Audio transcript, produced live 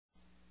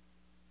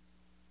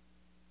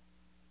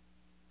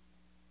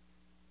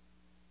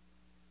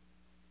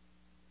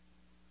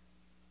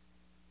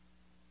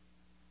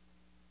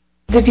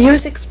The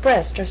views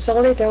expressed are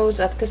solely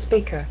those of the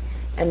speaker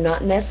and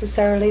not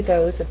necessarily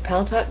those of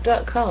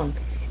Paltalk.com,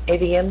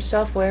 AVM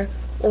software,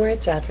 or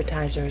its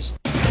advertisers.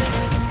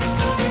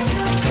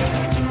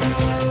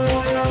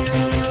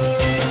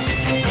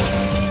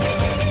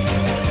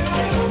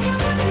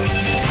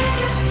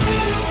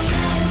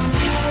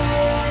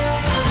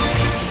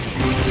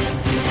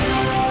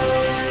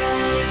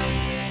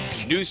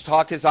 News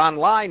Talk is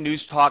online.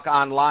 News Talk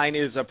Online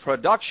is a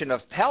production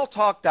of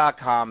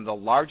Paltalk.com, the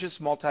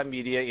largest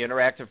multimedia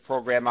interactive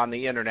program on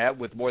the internet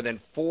with more than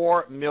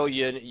 4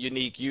 million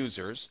unique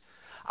users.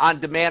 On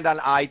demand on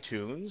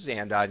iTunes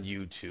and on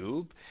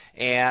YouTube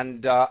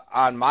and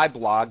on my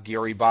blog,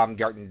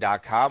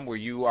 GaryBaumgarten.com, where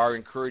you are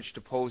encouraged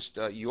to post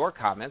your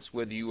comments,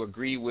 whether you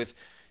agree with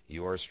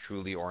yours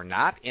truly or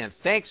not. And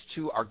thanks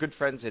to our good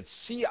friends at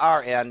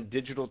CRN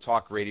Digital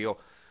Talk Radio,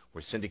 we're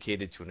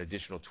syndicated to an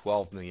additional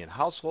 12 million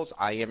households.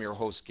 I am your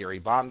host, Gary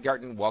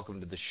Baumgarten. Welcome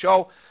to the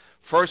show.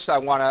 First, I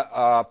want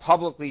to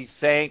publicly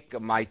thank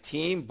my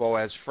team,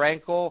 Boaz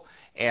Frankel,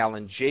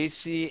 Alan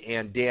Jacey,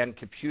 and Dan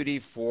Caputi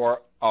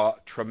for a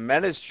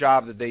tremendous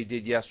job that they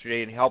did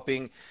yesterday in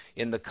helping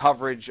in the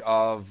coverage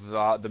of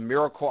the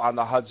miracle on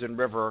the Hudson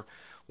River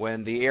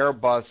when the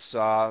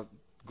Airbus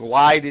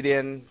glided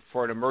in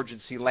for an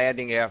emergency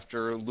landing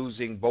after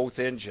losing both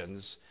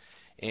engines.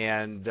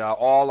 And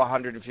all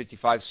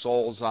 155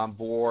 souls on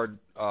board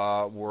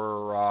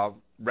were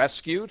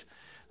rescued.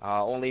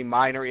 Only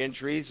minor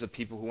injuries, the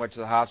people who went to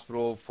the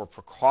hospital for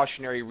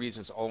precautionary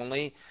reasons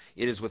only.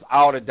 It is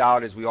without a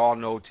doubt, as we all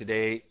know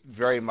today,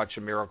 very much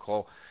a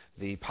miracle.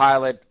 The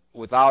pilot,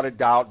 without a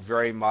doubt,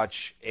 very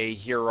much a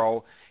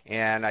hero.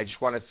 And I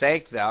just want to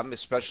thank them,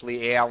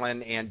 especially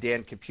Alan and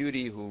Dan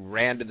Caputi, who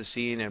ran to the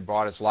scene and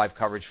brought us live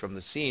coverage from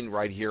the scene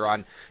right here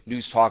on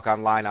News Talk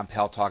Online on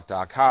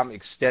Paltalk.com.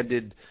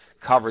 Extended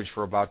coverage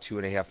for about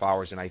 2.5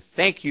 hours, and I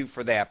thank you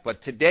for that.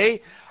 But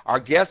today, our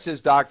guest is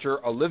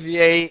Dr.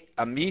 Olivier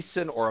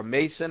Ameisen, or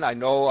Ameisen. I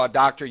know,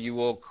 Doctor, you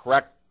will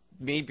correct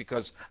me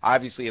because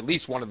obviously at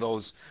least one of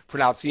those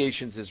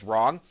pronunciations is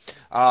wrong.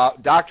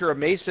 Dr.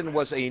 Ameisen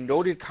was a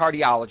noted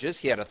cardiologist.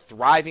 He had a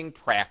thriving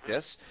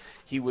practice.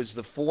 He was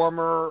the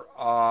former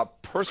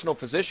personal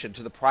physician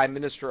to the Prime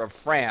Minister of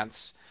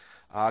France,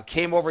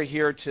 came over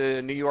here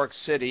to New York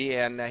City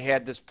and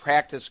had this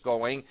practice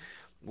going,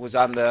 was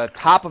on the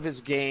top of his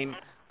game,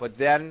 but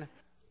then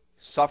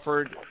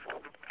suffered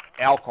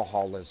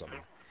alcoholism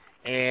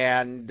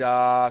and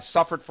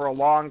suffered for a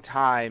long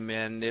time,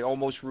 and it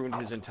almost ruined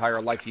his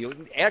entire life. He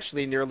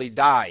actually nearly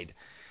died.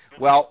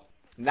 Well,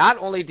 not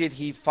only did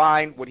he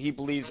find what he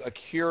believes a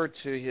cure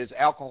to his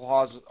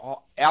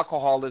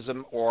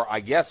alcoholism, or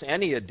I guess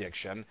any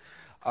addiction,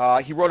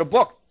 he wrote a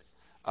book.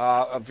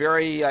 A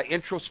very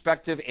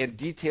introspective and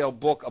detailed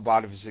book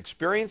about his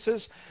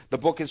experiences. The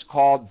book is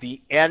called The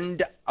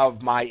End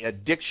of My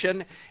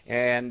Addiction,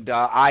 and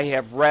I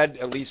have read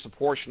at least a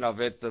portion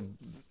of it.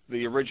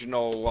 The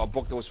original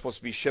book that was supposed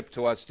to be shipped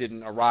to us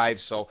didn't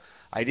arrive, so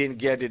I didn't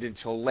get it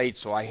until late,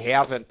 so I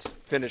haven't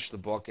finished the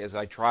book, as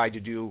I try to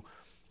do.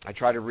 I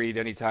try to read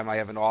anytime I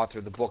have an author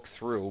the book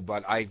through,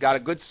 but I got a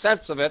good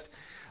sense of it.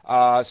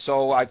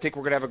 So I think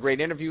we're going to have a great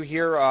interview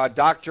here.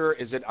 Doctor,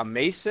 is it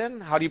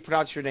Ameisen? How do you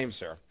pronounce your name,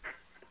 sir?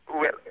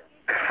 Well,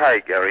 hi,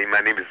 Gary. My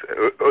name is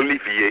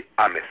Olivier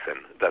Ameisen.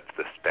 That's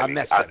the spelling.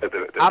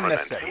 The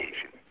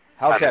pronunciation.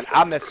 How's that?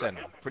 Ameisen.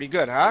 Pretty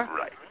good, huh?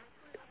 Right.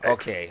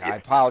 Okay, Yeah. I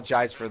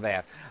apologize for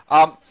that.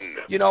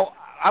 You know,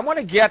 I want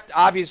to get,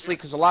 obviously,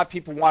 because a lot of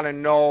people want to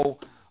know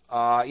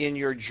in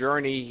your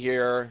journey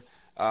here,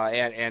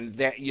 and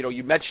that, you know,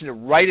 you mentioned it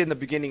right in the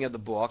beginning of the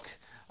book.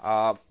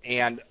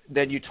 And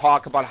then you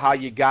talk about how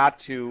you got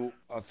to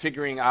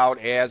figuring out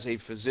as a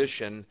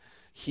physician,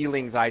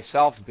 healing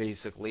thyself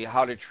basically,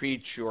 how to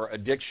treat your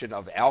addiction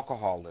of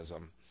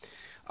alcoholism.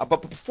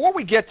 But before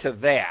we get to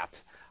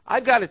that,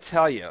 I've got to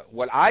tell you,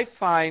 what I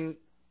find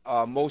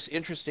most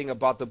interesting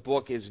about the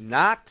book is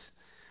not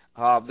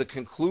the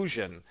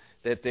conclusion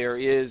that there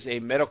is a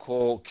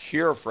medical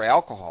cure for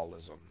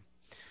alcoholism.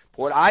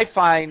 What I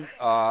find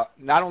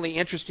not only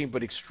interesting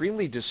but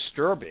extremely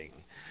disturbing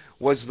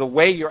was the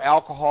way your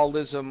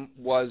alcoholism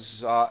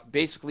was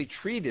basically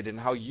treated and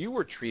how you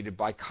were treated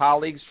by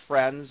colleagues,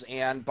 friends,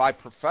 and by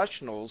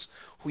professionals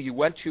who you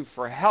went to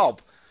for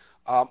help,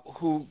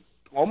 who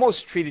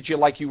almost treated you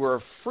like you were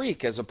a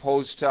freak, as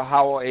opposed to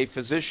how a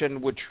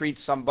physician would treat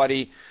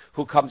somebody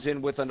who comes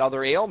in with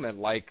another ailment,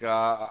 like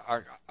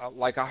a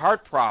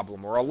heart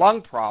problem or a lung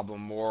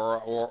problem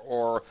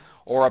or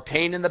a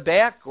pain in the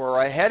back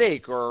or a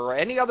headache or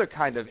any other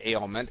kind of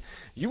ailment.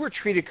 You were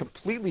treated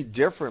completely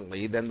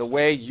differently than the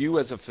way you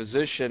as a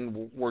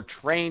physician were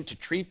trained to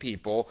treat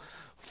people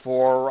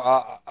for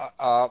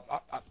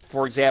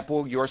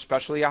example, you're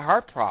especially a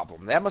heart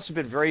problem. That must have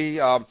been very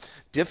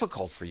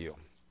difficult for you.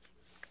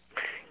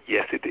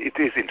 Yes, it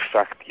is in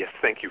fact. Yes,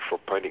 thank you for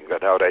pointing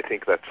that out. I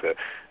think that's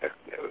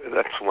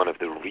one of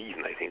the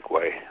reasons, I think,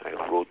 why I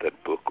wrote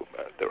that book.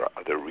 There are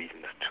other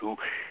reasons too,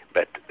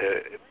 but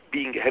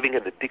having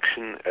an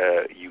addiction,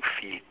 you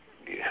feel.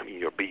 I mean,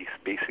 you're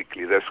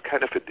basically, there's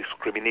kind of a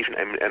discrimination,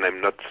 and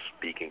I'm not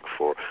speaking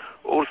for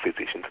all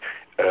physicians.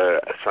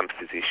 Some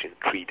physician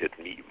treated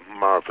me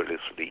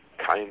marvelously,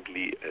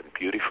 kindly, and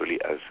beautifully,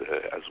 as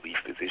we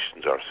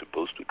physicians are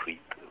supposed to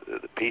treat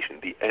the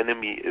patient. The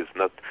enemy is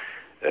not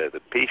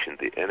the patient,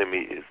 the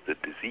enemy is the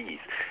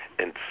disease.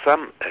 And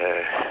some,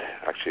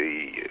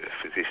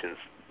 physicians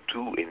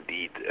do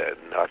indeed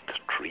not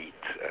treat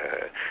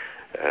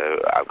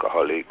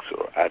alcoholics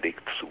or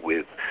addicts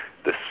with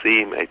the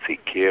same, I'd say,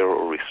 care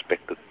or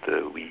respect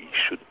that we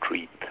should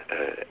treat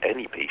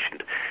any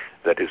patient.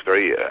 That is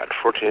very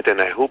unfortunate,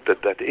 and I hope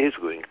that that is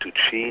going to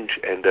change.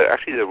 And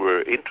actually, there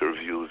were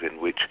interviews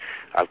in which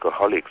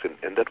alcoholics,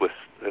 and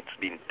that's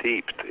been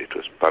taped. It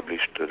was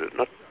published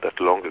not that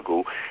long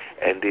ago,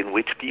 and in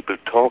which people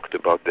talked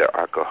about their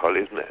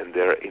alcoholism, and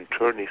their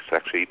internists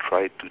actually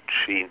tried to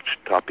change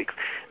topics.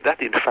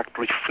 That, in fact,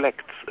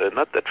 reflects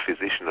not that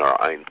physicians are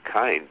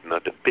unkind,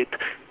 not a bit,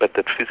 but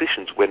that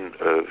physicians, when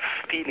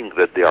feeling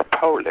that they are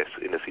powerless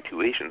in a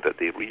situation that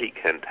they really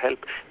can't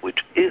help,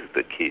 which is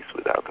the case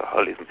with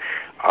alcoholism,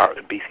 are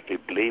basically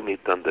blame it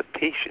on the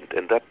patient.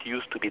 And that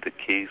used to be the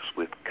case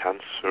with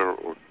cancer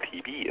or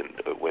TB,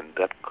 and when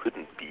that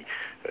couldn't be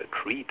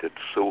treated.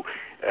 So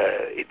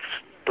it's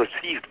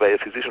perceived by a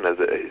physician as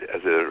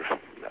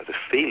a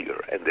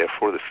failure, and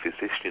therefore the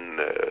physician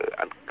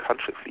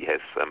unconsciously has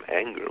some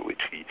anger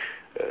which he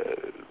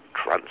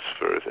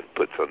transfers and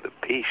puts on the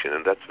patient,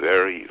 and that's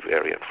very,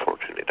 very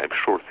unfortunate. I'm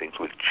sure things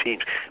will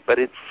change, but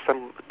it's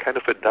some kind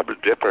of a double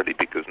jeopardy,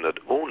 because not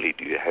only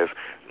do you have,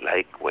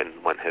 like when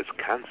one has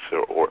cancer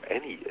or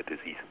any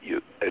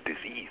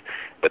disease,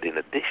 but in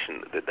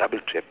addition, the double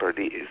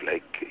jeopardy is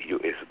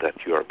that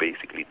you are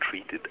basically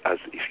treated as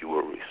if you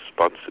were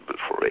responsible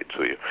for it.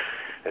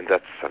 And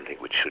that's something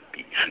which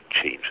should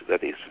change.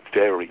 That is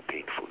very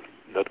painful.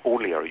 Not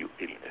only are you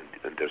ill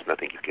and there's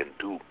nothing you can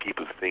do,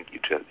 people think you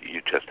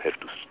just have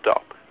to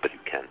stop, but you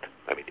can't.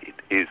 I mean,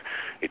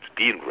 it's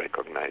been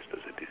recognized as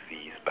a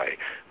disease by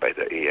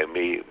the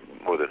AMA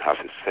more than half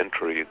a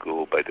century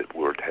ago, by the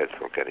World Health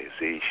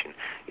Organization.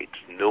 It's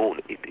known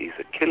it is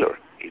a killer.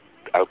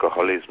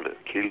 Alcoholism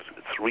kills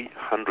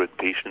 300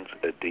 patients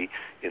a day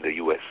in the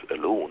U.S.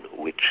 alone,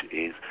 which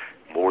is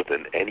more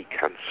than any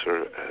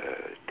cancer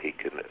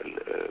taken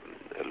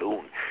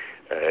alone.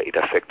 It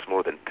affects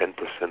more than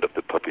 10% of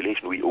the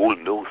population. We all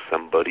know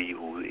somebody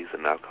who is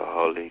an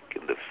alcoholic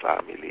in the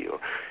family,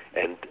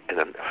 and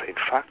in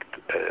fact,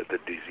 the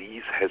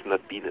disease has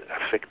not been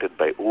affected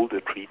by all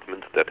the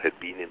treatments that had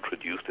been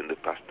introduced in the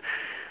past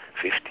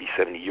 50,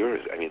 70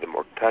 years. I mean, the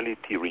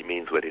mortality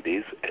remains what it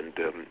is, and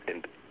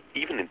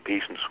even in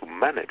patients who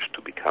manage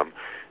to become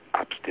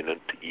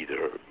abstinent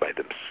either by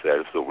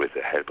themselves or with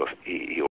the help of AA